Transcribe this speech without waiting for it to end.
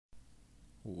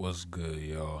What's good,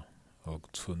 y'all?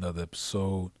 Welcome to another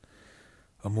episode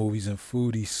of Movies and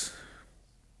Foodies.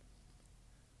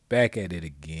 Back at it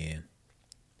again.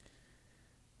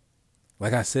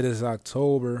 Like I said, it's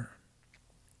October.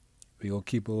 We gonna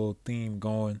keep a little theme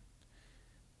going.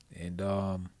 And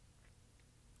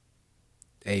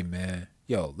hey man,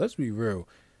 yo, let's be real.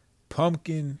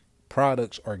 Pumpkin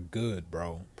products are good,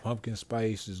 bro. Pumpkin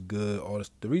spice is good. All this.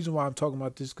 The reason why I'm talking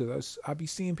about this because I be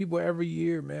seeing people every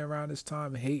year, man, around this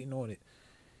time hating on it,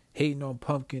 hating on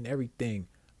pumpkin, everything.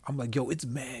 I'm like, yo, it's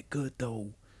mad good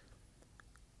though.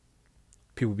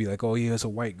 People be like, oh yeah, it's a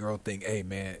white girl thing. Hey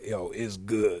man, yo, it's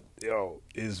good. Yo,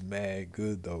 it's mad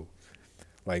good though.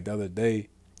 Like the other day,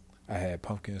 I had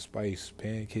pumpkin spice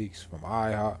pancakes from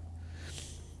IHOP.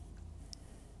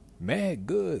 Mad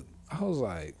good. I was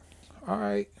like, all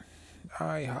right,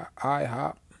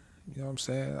 IHOP. You know what I'm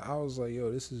saying? I was like,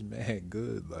 yo, this is mad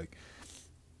good. Like,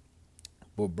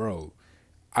 but bro,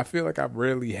 I feel like I've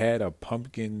rarely had a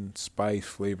pumpkin spice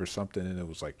flavor something and it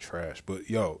was like trash. But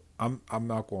yo, I'm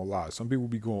not gonna lie. Some people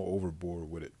be going overboard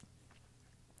with it.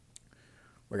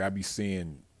 Like I be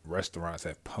seeing restaurants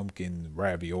have pumpkin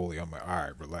ravioli. I'm like, all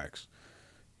right, relax.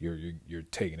 You're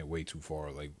taking it way too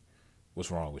far. Like,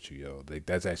 what's wrong with you, yo? Like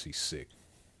that's actually sick.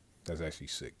 That's actually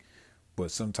sick. But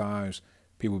sometimes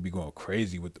people be going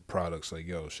crazy with the products. Like,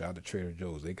 yo, shout out to Trader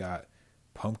Joe's. They got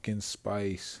pumpkin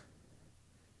spice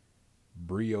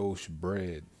brioche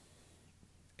bread.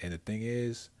 And the thing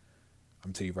is,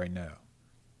 I'm telling you right now,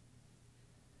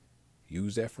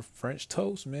 use that for French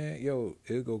toast, man. Yo,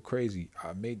 it'll go crazy.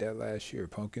 I made that last year.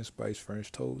 Pumpkin spice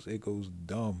French toast. It goes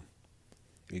dumb.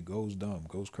 It goes dumb.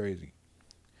 Goes crazy.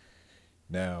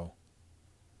 Now,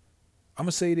 I'm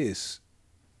gonna say this.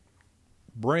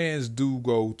 Brands do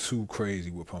go too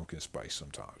crazy with pumpkin spice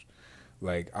sometimes.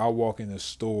 Like I'll walk in the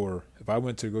store. If I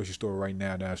went to the grocery store right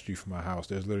now down the street from my house,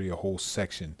 there's literally a whole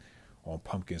section on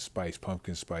pumpkin spice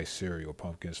cereal,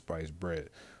 pumpkin spice bread,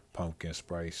 pumpkin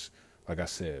spice, like I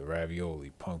said,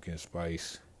 ravioli, pumpkin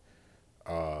spice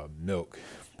milk,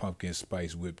 pumpkin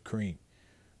spice whipped cream,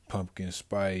 pumpkin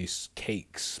spice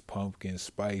cakes, pumpkin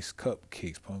spice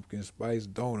cupcakes, pumpkin spice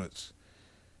donuts,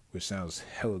 which sounds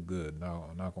hella good. No,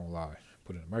 I'm not gonna lie.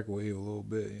 Put it in the microwave a little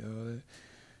bit, you know.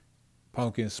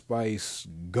 Pumpkin spice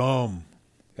gum.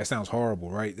 That sounds horrible,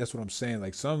 right? That's what I'm saying.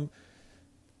 Like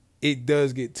it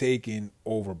does get taken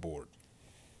overboard.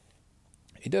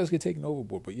 It does get taken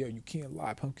overboard, but yo, you can't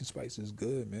lie. Pumpkin spice is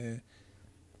good, man.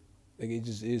 Like it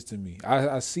just is to me.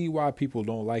 I see why people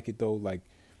don't like it though. Like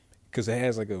because it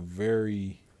has like a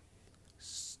very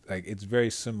like it's very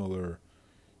similar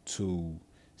to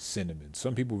cinnamon.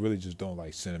 Some people really just don't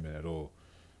like cinnamon at all,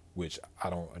 which I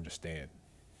don't understand.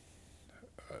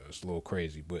 It's a little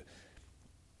crazy, but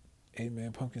hey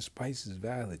man, pumpkin spice is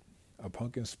valid. A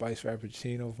pumpkin spice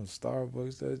frappuccino from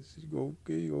Starbucks, that's you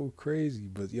go crazy.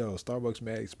 But yo, Starbucks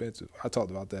mad expensive. I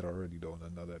talked about that already though in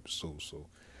another episode, so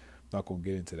I'm not gonna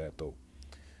get into that though.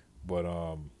 But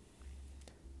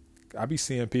I be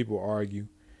seeing people argue,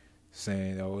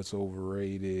 saying, "Oh, it's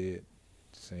overrated,"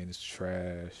 saying it's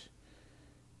trash.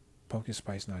 Pumpkin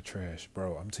spice not trash,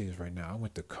 bro. I'm telling you this right now. I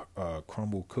went to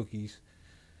Crumble Cookies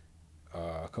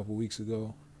a couple weeks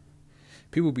ago.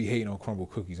 People be hating on crumble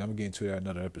cookies. I'm gonna get into that in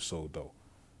another episode though.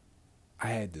 I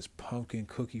had this pumpkin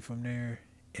cookie from there,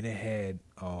 and it had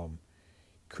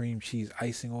cream cheese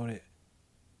icing on it.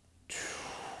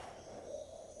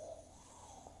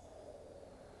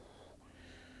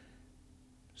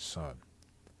 Son,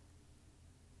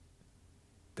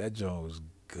 that joint was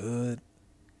good,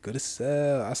 good as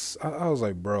hell. I was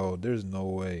like, bro, there's no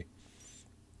way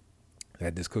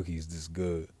that this cookie is this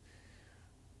good.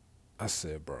 I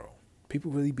said, bro, people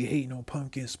really be hating on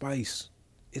pumpkin spice.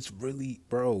 It's really,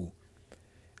 bro.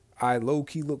 I low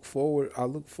key look forward. I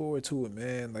look forward to it,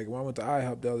 man. Like when I went to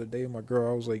IHOP the other day with my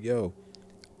girl, I was like, "Yo."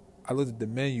 I looked at the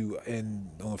menu and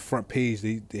on the front page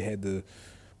they had the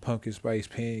pumpkin spice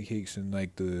pancakes and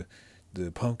like the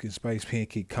pumpkin spice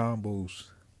pancake combos.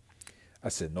 I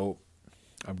said, "Nope,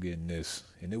 I'm getting this,"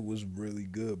 and it was really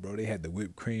good, bro. They had the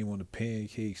whipped cream on the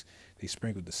pancakes. They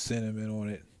sprinkled the cinnamon on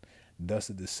it,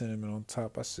 dusted the cinnamon on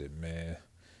top. I said, "Man,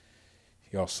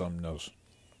 y'all something else."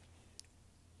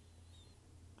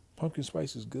 Pumpkin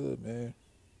spice is good, man.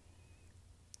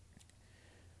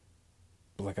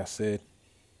 But like I said,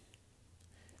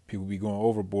 people be going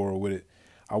overboard with it.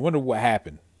 I wonder what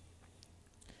happened.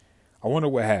 I wonder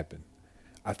what happened.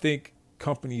 I think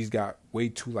companies got way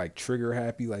too like trigger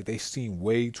happy. Like they seen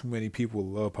way too many people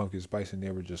love pumpkin spice and they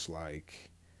were just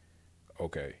like,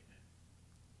 okay,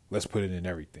 let's put it in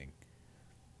everything.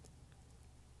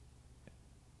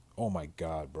 Oh my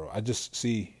god, bro. I just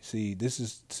see this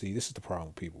is the problem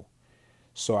with people.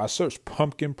 So I searched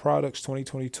pumpkin products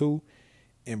 2022,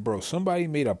 and bro, somebody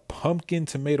made a pumpkin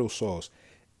tomato sauce.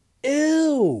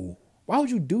 Ew! Why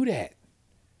would you do that?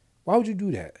 Why would you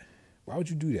do that? Why would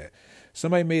you do that?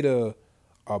 Somebody made a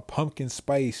pumpkin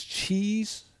spice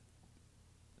cheese.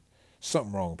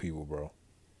 Something wrong with people, bro.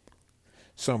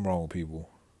 Something wrong with people.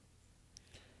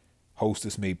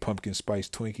 Hostess made pumpkin spice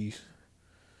Twinkies.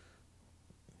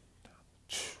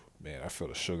 Man, I feel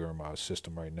the sugar in my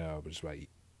system right now, but just by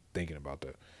thinking about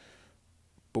that.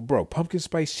 But bro, pumpkin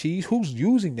spice cheese, who's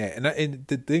using that? And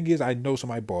the thing is, I know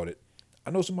somebody bought it.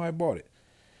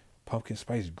 Pumpkin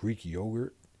spice Greek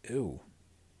yogurt, ew.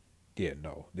 Yeah,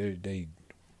 no, they.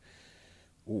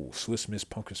 Ooh, Swiss Miss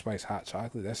pumpkin spice hot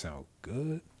chocolate. That sounds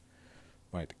good.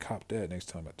 Might have to cop that next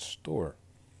time at the store.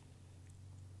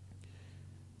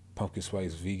 Pumpkin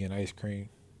spice vegan ice cream.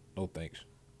 No thanks.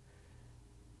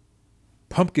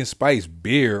 Pumpkin spice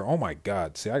beer. Oh my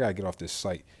God. See, I gotta get off this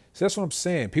site. See, that's what I'm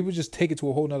saying. People just take it to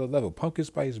a whole nother level. Pumpkin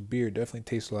spice beer definitely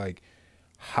tastes like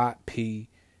hot pee,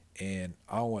 and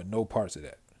I don't want no parts of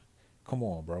that. Come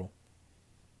on, bro.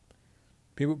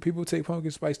 People take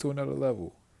pumpkin spice to another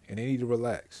level, and they need to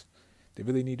relax. They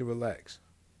really need to relax.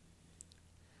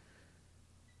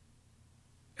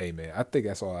 Hey, man, I think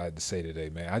that's all I had to say today,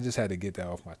 man. I just had to get that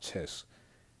off my chest.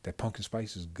 That pumpkin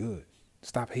spice is good.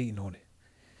 Stop hating on it.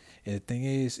 And the thing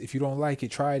is, if you don't like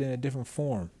it, try it in a different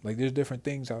form. Like, there's different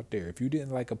things out there. If you didn't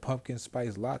like a pumpkin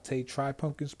spice latte, try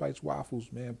pumpkin spice waffles,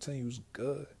 man. I'm telling you, it's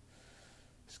good.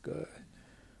 It's good.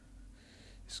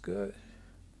 It's good.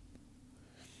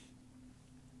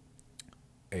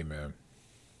 Hey, man.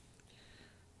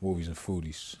 Movies and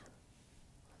foodies.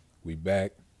 We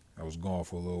back. I was gone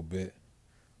for a little bit,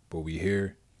 but we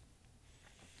here.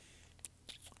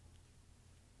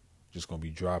 Just gonna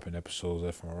be dropping episodes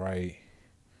left and right.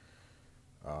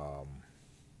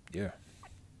 Yeah.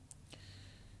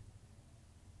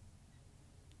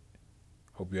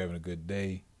 Hope you're having a good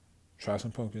day. Try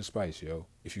some pumpkin spice, yo.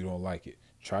 If you don't like it,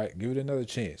 try it. Give it another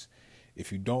chance.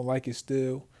 If you don't like it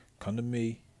still, come to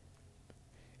me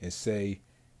and say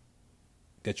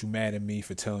that you mad at me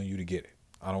for telling you to get it.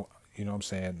 I don't, you know what I'm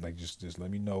saying? Like, just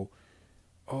let me know.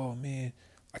 Oh, man,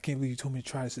 I can't believe you told me to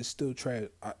try this. It's still trash.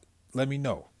 Let me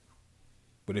know.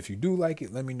 But if you do like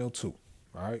it, let me know too.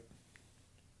 All right?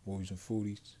 Movies and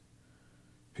foodies.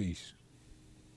 Peace.